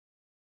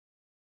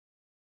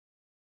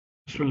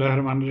বিসমিল্লাহির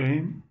রহমানির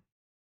রহিম।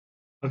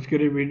 আজকের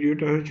এই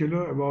ভিডিওটা হয়েছিল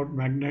অ্যাবাউট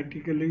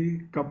ম্যাগনেটিক্যালি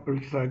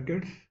কাপলড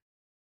সার্কিটস,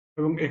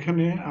 এবং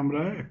এখানে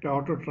আমরা একটা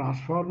অটো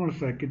ট্রান্সফরমার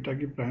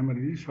সার্কিটটাকে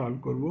প্রাইমারিলি সলভ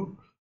করব,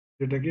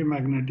 যেটাকে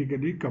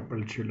ম্যাগনেটিক্যালি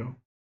কাপলড ছিল।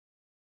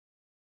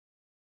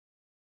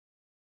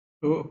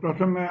 তো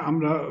প্রথমে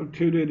আমরা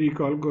থিওরি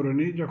রিকল করে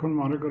নিই। যখন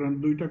মনে করেন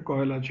দুইটা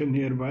কয়েল আছে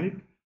নিয়ার বাই,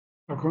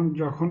 তখন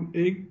যখন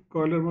এই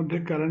কয়েলের মধ্যে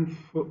কারেন্ট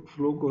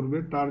ফ্লো করবে,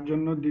 তার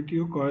জন্য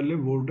দ্বিতীয় কয়েলে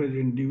ভোল্টেজ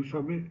ইনডিউস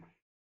হবে।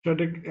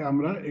 সেটাকে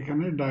আমরা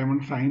এখানে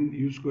ডায়মন্ড সাইন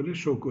ইউজ করে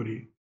শো করি।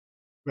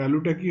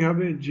 ভ্যালুটা কি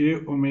হবে? J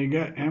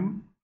omega M,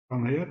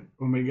 from here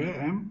omega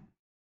M,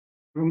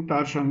 এবং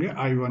তার সঙ্গে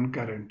I1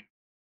 কারেন্ট।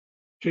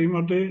 সেই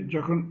মতে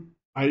যখন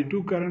I2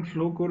 কারেন্ট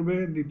ফ্লো করবে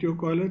দ্বিতীয়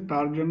কয়েলে,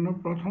 তার জন্য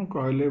প্রথম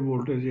কয়েলে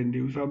ভোল্টেজ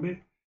ইনডিউস হবে,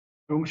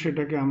 এবং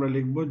সেটাকে আমরা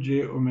লিখব জে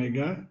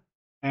ওমেগা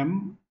এম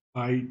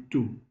I2।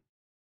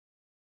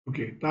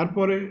 ওকে,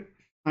 তারপরে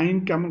সাইন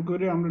কেমন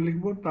করে আমরা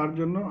লিখব, তার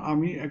জন্য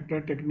আমি একটা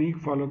টেকনিক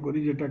ফলো করি,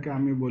 যেটাকে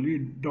আমি বলি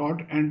ডট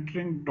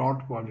এন্টারিং ডট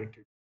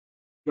পজিটিভ।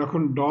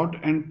 যখন ডট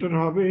এন্টার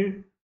হবে,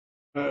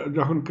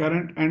 যখন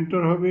কারেন্ট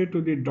এন্টার হবে টু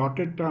দি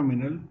ডটেড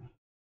টার্মিনাল,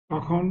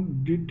 তখন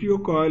দ্বিতীয়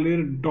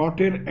কয়েলের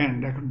ডটের এন্ড,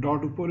 এখন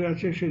ডট উপরে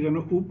আছে সেজন্য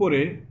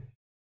উপরে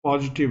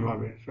পজিটিভ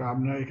হবে।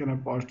 আমরা এখানে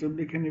পজিটিভ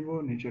লিখে নিব,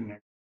 নিচে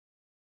নেগেটিভ।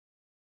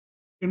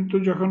 কিন্তু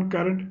যখন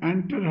কারেন্ট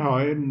এন্টার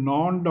হয়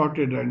নন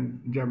ডটেড এন্ড,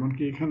 যেমন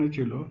কি এখানে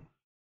ছিল,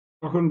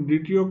 তখন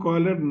দ্বিতীয়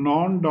কয়েলের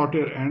নন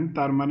ডটের এন্ড,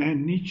 তার মানে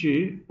নিচে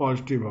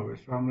পজিটিভ হবে।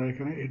 আমরা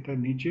এখানে এটা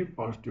নিচে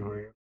পজিটিভ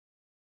হয়ে গেল।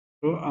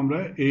 তো আমরা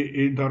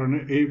এই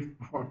ধরনের এই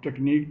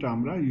টেকনিকটা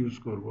আমরা ইউজ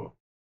করব।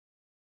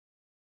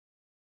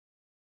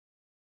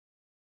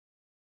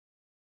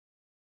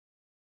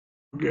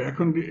 ওকে,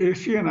 এখন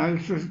এসি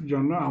অ্যানালিসিস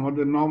জন্য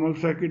আমাদের নর্মাল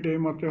সার্কিট এই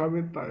মতে হবে।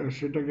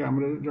 সেটাকে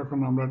আমরা যখন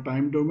আমরা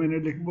টাইম ডোমেনে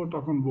লিখব,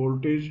 তখন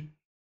voltage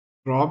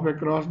drop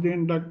across the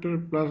inductor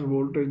plus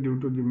voltage due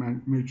to the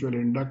mutual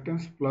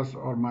inductance plus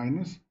or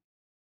minus,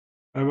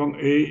 এবং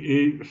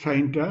এই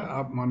সাইনটা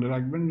মনে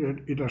রাখবেন যে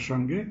এটার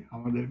সঙ্গে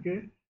আমাদেরকে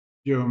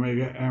যে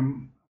ওমেগা এম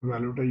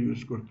ভ্যালুটা ইউজ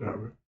করতে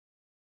হবে।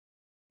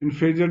 ইন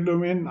ফেজার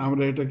ডোমেন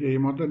আমরা এটাকে এই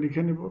মতো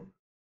লিখে নেব,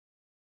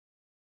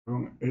 এবং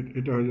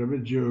এটা হয়ে যাবে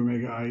জে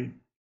ওমেগা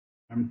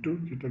M2,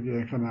 যেটাকে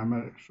এখানে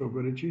আমরা শো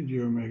করেছি জে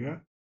ওমেগা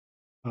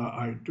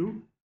I2,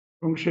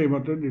 এবং সেই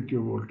মতো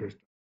দ্বিতীয়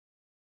ভোল্টেজটা।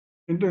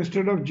 কিন্তু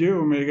ইনস্টেড অফ জে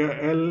ওমেগা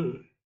এল,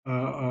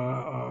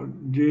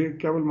 যে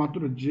কেবলমাত্র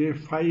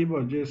J5 বা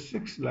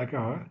J6 লেখা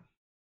হয়,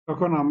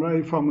 তখন আমরা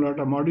এই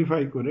ফর্মুলাটা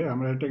মডিফাই করে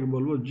আমরা এটাকে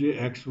বলবো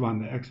X1।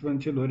 X1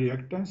 ছিল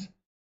রিঅ্যাক্ট্যান্স,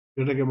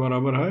 যেটাকে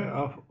বরাবর হয়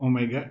অফ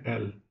ওমেগা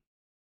এল।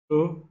 তো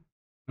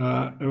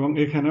এবং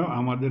এখানেও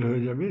আমাদের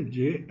হয়ে যাবে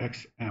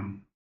JXM।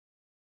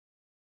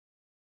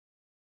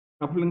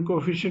 কাপলিং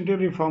কোএফিসিয়েন্টের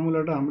এই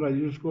ফর্মুলাটা আমরা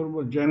ইউজ করব।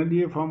 জেনারেলি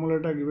এই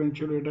ফর্মুলাটা গিভেন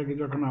ছিল, এটাকে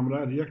যখন আমরা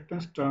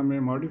রিঅ্যাক্ট্যান্স টার্মে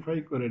মডিফাই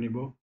করে নিব,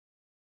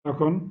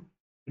 তখন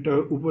এটা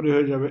উপরে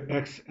হয়ে যাবে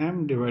XM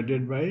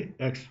divided by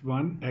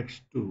X1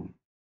 X2।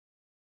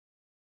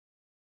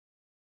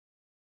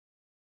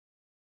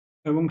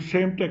 এবং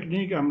সেম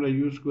টেকনিক আমরা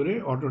ইউজ করে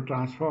অটো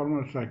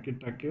ট্রান্সফরমার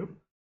সার্কিটটাকেও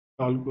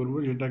সলভ করব,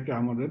 যেটাকে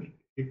আমাদের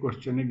এই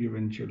কোশ্চেনে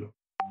গিভেন ছিল।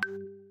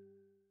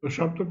 তো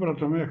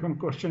সর্বপ্রথমে এখন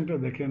কোশ্চেনটা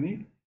দেখে নিই।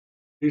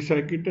 এই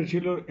সার্কিটটা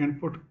ছিল,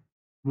 ইনপুট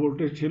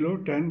ভোল্টেজ ছিল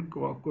 10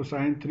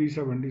 কোসাইন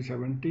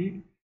 377t,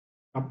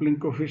 কাপলিং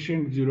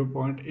কোফিশিয়েন্ট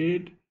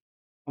 0.8।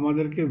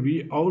 আমাদেরকে ভি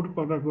আউট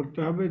পতা করতে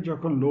হবে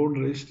যখন লোড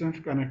রেজিস্ট্যান্স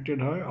কানেক্টেড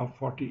হয় অফ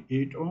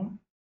 48 ওহম,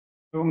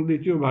 এবং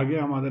দ্বিতীয় ভাগে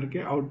আমাদেরকে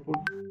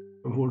আউটপুট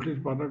ভোল্টেজ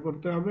পতা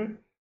করতে হবে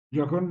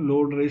যখন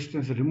লোড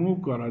রেজিস্ট্যান্স রিমুভ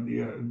করা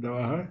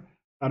দেওয়া হয়,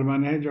 তার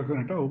মানে যখন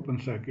এটা ওপেন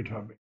সার্কিট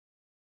হবে।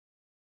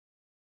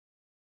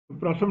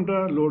 প্রথমটা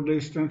লোড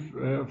রেজিস্ট্যান্স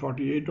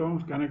 48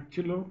 ওহমস কানেক্ট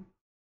ছিল।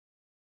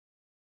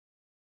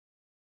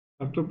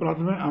 তো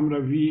প্রথমে আমরা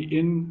ভি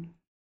ইন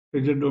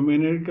যে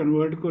ডোমেনের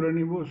কনভার্ট করে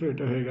নিব,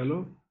 সেটা হয়ে গেল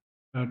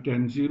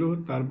 10-0।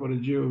 তারপরে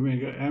যে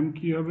ওমেগা এম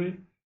কি হবে,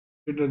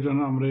 সেটার জন্য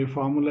আমরা এই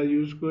ফর্মুলা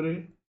ইউজ করে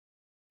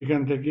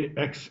এখান থেকে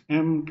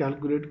XM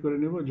ক্যালকুলেট করে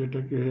নেব,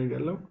 যেটাকে হয়ে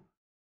গেল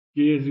K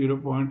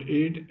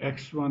 0.8,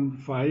 X1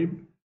 5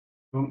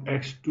 এবং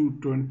X2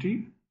 20।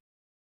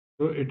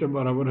 তো এটা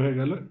বরাবর হয়ে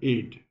গেল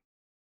 8।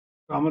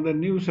 তো আমাদের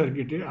নিউ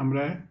সার্কিটে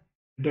আমরা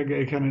এটাকে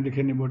এখানে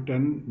লিখে নিব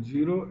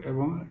 10-0,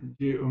 এবং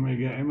যে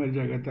ওমেগা এম এর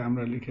জায়গাতে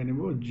আমরা লিখে নিব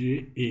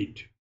J8।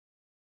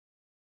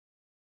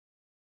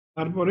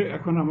 তারপরে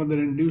এখন আমাদের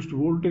ইনডিউসড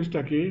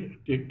ভোল্টেজটাকে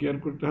টেক কেয়ার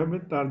করতে হবে।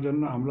 তার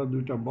জন্য আমরা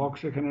দুইটা বক্স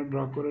এখানে ড্র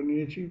করে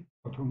নিয়েছি,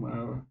 প্রথম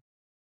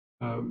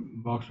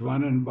বক্স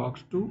 1 এবং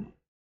বক্স 2।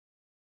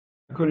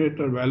 এখন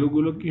এটার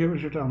ভ্যালুগুলো কি হবে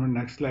সেটা আমরা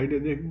নেক্সট স্লাইডে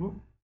দেখব।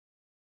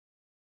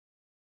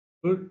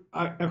 তো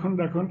এখন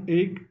দেখুন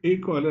এই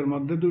কয়েলের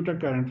মধ্যে দুইটা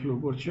কারেন্ট ফ্লো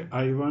করছে,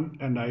 I1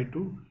 and I2।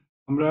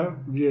 আমরা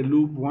যে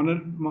লুপ 1 এর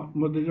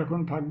মধ্যে যখন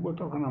থাকবো,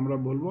 তখন আমরা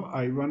বলবো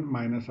I1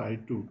 minus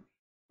I2,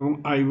 এবং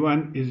I1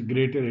 is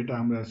greater, এটা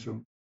আমরা অ্যাসিউম।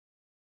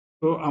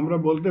 তো আমরা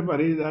বলতে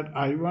পারি দ্যাট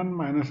I1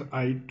 minus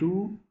I2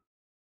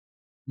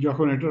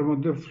 যখন এটার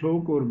মধ্যে ফ্লো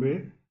করবে,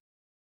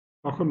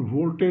 তখন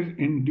ভোল্টেজ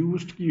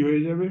ইনডিউসড কি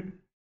হয়ে যাবে,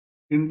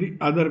 in the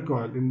other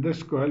coil, in this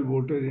coil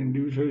voltage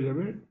induce হয়ে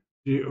যাবে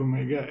জে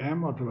ওমেগা এম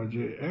অথবা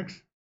J x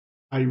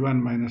I1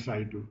 minus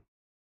I2।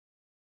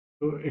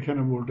 তো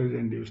এখানে ভোল্টেজ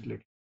ইনডিউস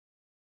লিখি।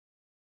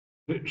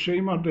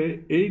 সেই মতে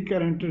এই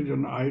কারেন্টের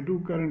জন্য I2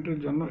 কারেন্টের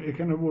জন্য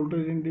এখানে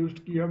ভোল্টেজ ইনডিউসড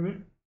কি হবে?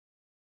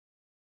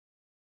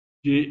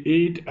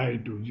 J8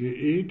 I2,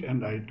 J8 and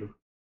I2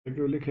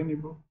 এটাকেও লিখে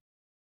নিব।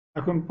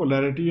 এখন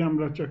পোলারিটি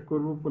আমরা চেক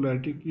করব,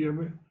 পোলারিটি কি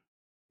হবে।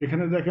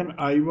 এখানে দেখেন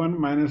I1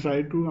 মাইনাস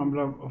I2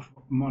 আমরা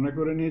মনে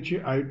করে নিয়েছি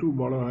I2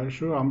 বড় হয়,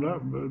 সো আমরা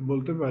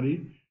বলতে পারি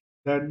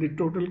that the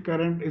total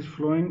current is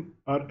flowing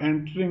or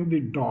entering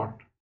the dot।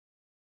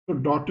 তো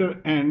ডটের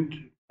এন্ড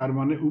তার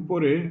মানে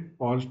উপরে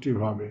পজিটিভ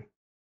হবে,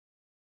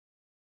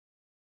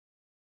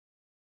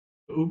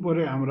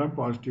 উপরে আমরা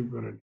পজিটিভ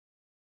করে নিই।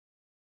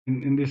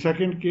 In the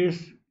second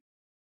case,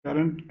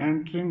 current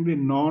entering the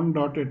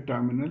non-dotted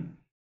terminal,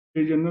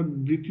 সেই জন্য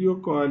দ্বিতীয়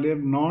কয়েলের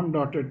নন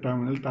ডটেড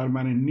টার্মিনাল তার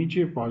মানে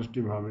নিচে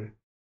পজিটিভ হবে।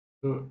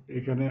 তো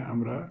এখানে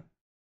আমরা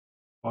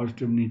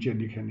পজিটিভ নিচে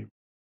লিখে নিব।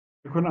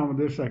 এখন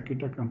আমাদের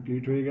সার্কিটটা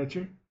কমপ্লিট হয়ে গেছে।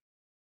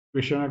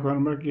 ইকুয়েশন এখন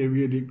আমরা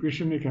কেভিএল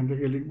ইকুয়েশন এখান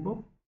থেকে লিখব।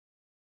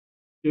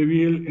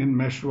 কেভিএল ইন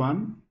মেশ 1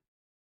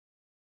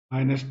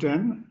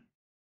 -10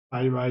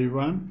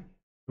 5I1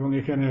 এবং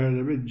এখানে হয়ে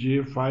যাবে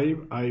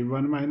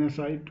J5I1 মাইনাস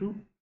I2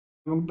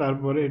 এবং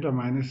তারপরে এটা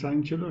মাইনাস সাইন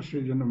ছিল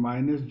সেই জন্য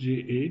মাইনাস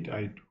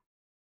J8I2।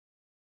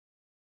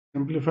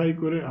 সিম্পলিফাই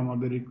করে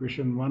আমাদের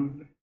ইকুয়েশন 1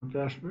 হতে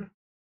আসবে।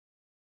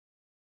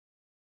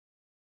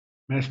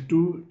 ম্যাশ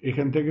 2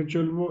 এখান থেকে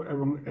চলবো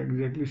এবং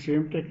এক্স্যাক্টলি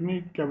সেম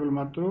টেকনিক,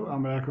 কেবলমাত্র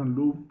আমরা এখন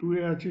লুপ 2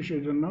 এ আছি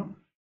সেই জন্য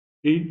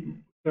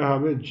এইটা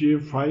হবে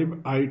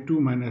J5I2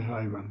 মাইনাস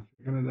I1।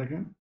 এখানে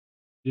দেখেন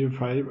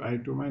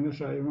J5I2 মাইনাস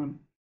I1,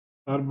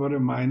 তারপরে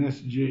মাইনাস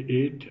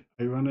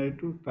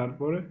J8I1I2,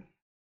 তারপরে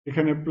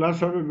এখানে প্লাস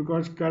হবে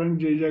বিকজ কারেন্ট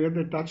যেই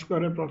জায়গাতে টাচ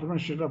করে প্রথমে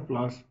সেটা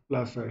প্লাস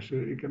প্লাস হয়, সে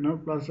এখানেও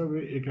প্লাস হবে,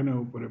 এখানে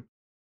উপরে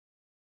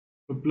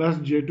তো plus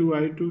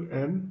J2I2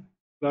 and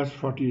plus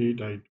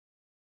 48I2।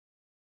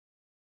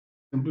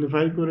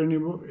 Simplify করে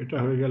নিব, এটা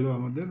হয়ে গেল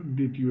আমাদের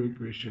দ্বিতীয়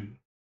ইকুয়েশন।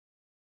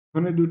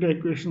 এখানে দুটো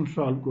ইকুয়েশন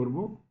সলভ করব।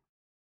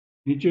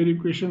 নিচের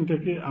ইকুয়েশন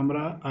থেকে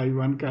আমরা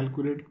I1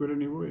 ক্যালকুলেট করে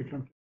নিব, এখান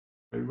থেকে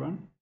I1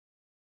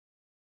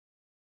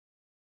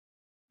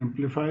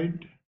 সিম্পলিফাইড।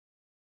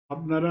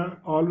 আপনারা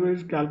অলওয়েজ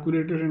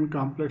ক্যালকুলেটর ইন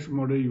কমপ্লেক্স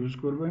মোডে ইউজ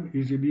করবেন,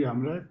 ইজিলি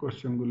আমরা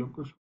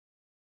কোশ্চেনগুলোকে।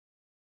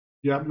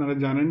 যে আপনারা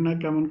জানেন না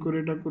কেমন করে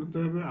এটা করতে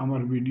হবে,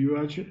 আমার ভিডিও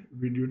আছে,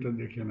 ভিডিওটা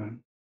দেখে নেন।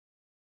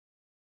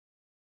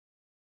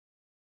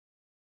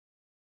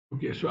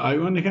 ওকে, সো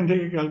I1 এখান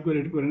থেকে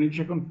ক্যালকুলেট করে নিচ্ছি।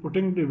 এখন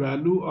putting the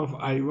value of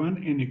I1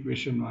 in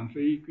equation 1, so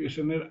এই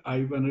ইকুয়েশনের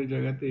I1 এর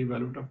জায়গাতে এই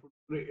ভ্যালুটা পুট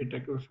করে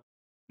এটাকেও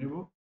নেব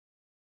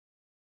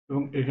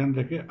এবং এখান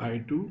থেকে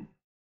I2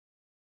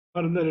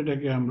 ফার্দার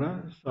এটাকে আমরা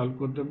সলভ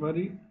করতে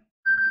পারি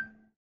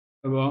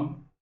এবং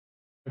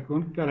এখন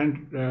কারেন্ট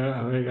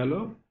হয়ে গেল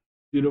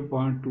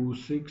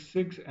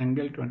 0.266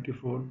 অ্যাঙ্গেল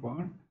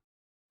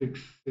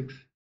 24.66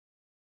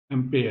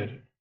 অ্যাম্পিয়ার।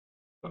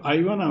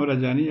 I1 আমরা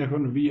জানি,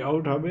 এখন V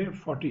আউট হবে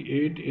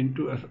 48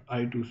 into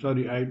I2,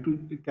 sorry I2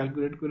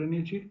 calculate করে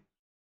নিয়েছি।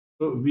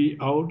 তো V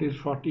out is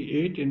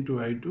 48 into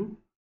I2,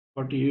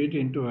 48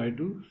 into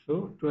I2, so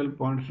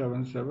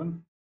 12.77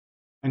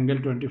 angle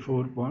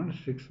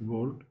 24.6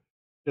 volt.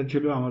 এটা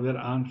ছিল আমাদের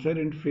আনসার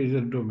ইন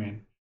ফেজার ডোমেন,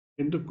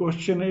 কিন্তু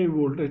কোশ্চেনে এই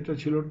ভোল্টেজটা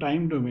ছিল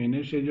টাইম ডোমেনে,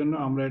 সেই জন্য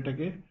আমরা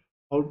এটাকে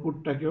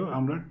আউটপুটটাকেও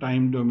আমরা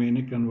টাইম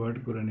ডোমেনে কনভার্ট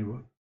করে নিব।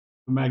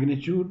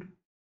 ম্যাগনিটিউড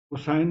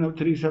কোসাইন অফ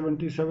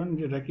 377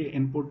 যেটাকে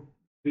ইনপুট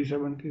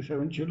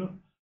 377 ছিল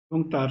এবং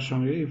তার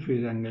সঙ্গে এই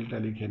ফেজ অ্যাঙ্গেলটা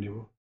লিখে নিব।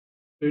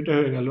 এটা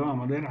হয়ে গেল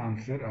আমাদের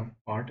answer of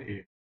part A.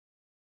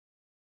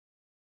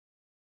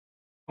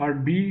 Part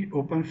be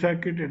open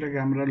circuit, এটাকে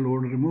আমরা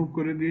লোড রিমুভ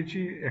করে দিয়েছি,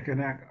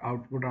 এখানে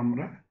আউটপুট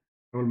আমরা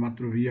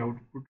কেবলমাত্র ভি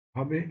আউটপুট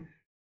হবে।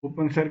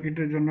 ওপেন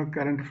সার্কিটের জন্য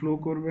কারেন্ট ফ্লো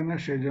করবে না,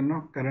 সেই জন্য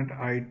কারেন্ট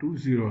I2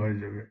 জিরো হয়ে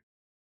যাবে।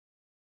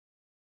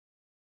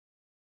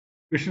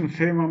 ইকুয়েশন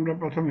সেম, আমরা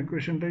প্রথম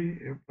ইকুয়েশনটাই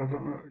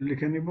প্রথম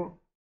লিখে নিব।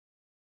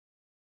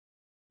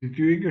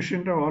 দ্বিতীয়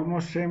ইকুয়েশনটা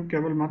অলমোস্ট সেম,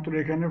 কেবলমাত্র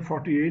এখানে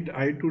 48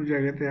 I2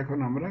 জায়গাতে এখন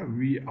আমরা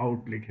ভি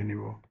আউট লিখে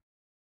নিব।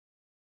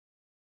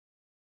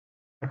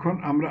 এখন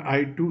আমরা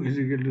I2 is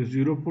equal to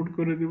 0 put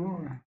করে দিব।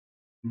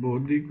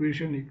 বোথ দি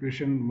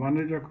ইকুয়েশন 1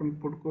 এ যখন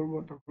পুট করব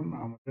তখন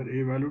আমাদের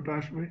এই ভ্যালুটা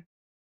আসবে।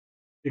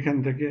 এখান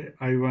থেকে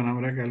I1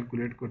 আমরা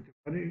ক্যালকুলেট করতে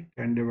পারি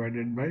 10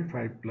 ডিভাইডেড বাই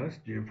 5 প্লাস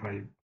J5।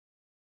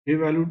 এই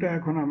ভ্যালুটা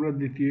এখন আমরা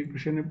দ্বিতীয়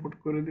ইকুয়েশনে পুট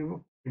করে দেব।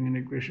 ইন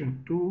ইকুয়েশন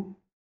 2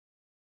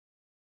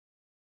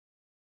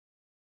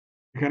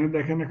 এখানে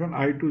দেখেন এখন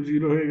I2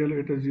 জিরো হয়ে গেল,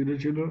 এটা জিরো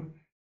ছিল,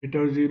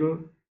 এটাও জিরো,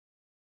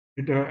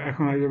 এটা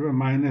এখন হয়ে যাবে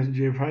মাইনাস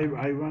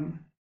J5I1,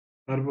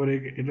 তারপরে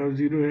এটাও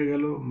জিরো হয়ে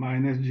গেল,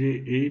 minus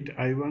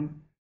J8I1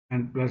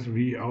 and plus V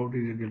out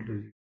is equal to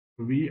 0।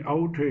 V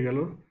out হয়ে গেল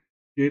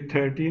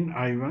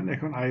J13I1।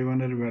 এখন I1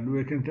 এর ভ্যালু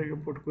এখান থেকে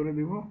পুট করে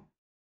দিব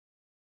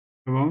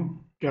এবং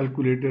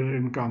ক্যালকুলেটর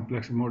ইন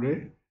কমপ্লেক্স মোডে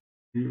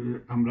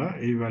আমরা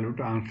এই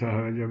ভ্যালুটা আনসার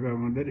হয়ে যাবে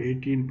আমাদের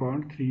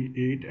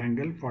 18.38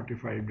 অ্যাঙ্গেল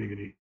 45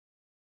 ডিগ্রি।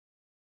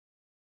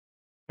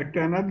 একটা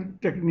অ্যানাদার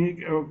টেকনিক,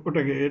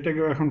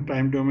 এটাকে এখন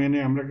টাইম ডোমেনে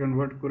আমরা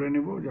কনভার্ট করে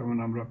নেব, যেমন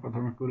আমরা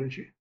প্রথমে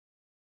করেছি।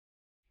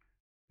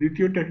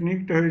 দ্বিতীয়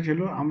টেকনিকটা হয়েছিল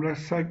আমরা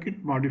সার্কিট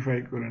মডিফাই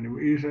করে নেব।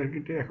 এই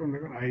সার্কিটে এখন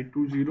দেখুন I2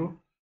 0,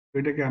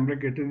 এটাকে আমরা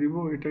কেটে দিব,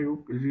 এটাও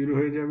 0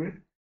 হয়ে যাবে।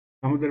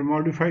 আমাদের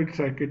মডিফাইড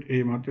সার্কিট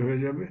এই মতো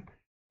হয়ে যাবে,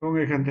 এবং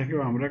এখান থেকেও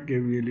আমরা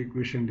কেভিএল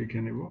ইকুয়েশন লিখে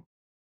নেব।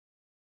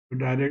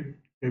 ডাইরেক্ট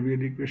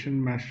কেভিএল ইকুয়েশন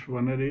ম্যাশ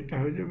 1 এর এইটা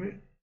হয়ে যাবে।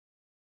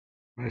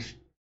 ম্যাশ,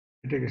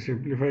 এটাকে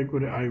সিম্পলিফাই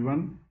করে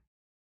I1,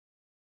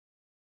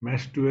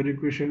 ম্যাশ 2 এর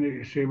ইকুয়েশন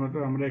সেই মতো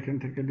আমরা এখান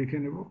থেকে লিখে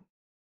নেব,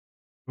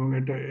 এবং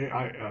এটা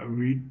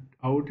V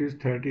out is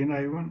 13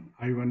 I1,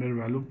 I1 এর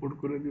ভ্যালু পুট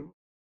করে দেব,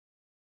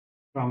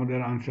 তো আমাদের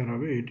আনসার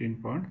হবে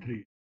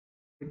 18.3।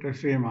 এটা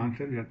সেম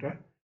আনসার যেটা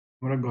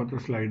আমরা গত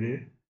স্লাইডে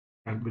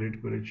ক্যালকুলেট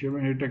করেছি, এবং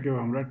এটাকেও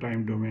আমরা টাইম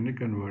ডোমেনে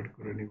কনভার্ট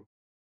করে নিব।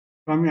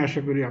 তো আমি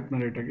আশা করি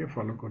আপনারা এটাকে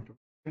ফলো করতে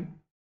পারছেন।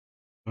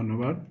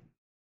 ধন্যবাদ।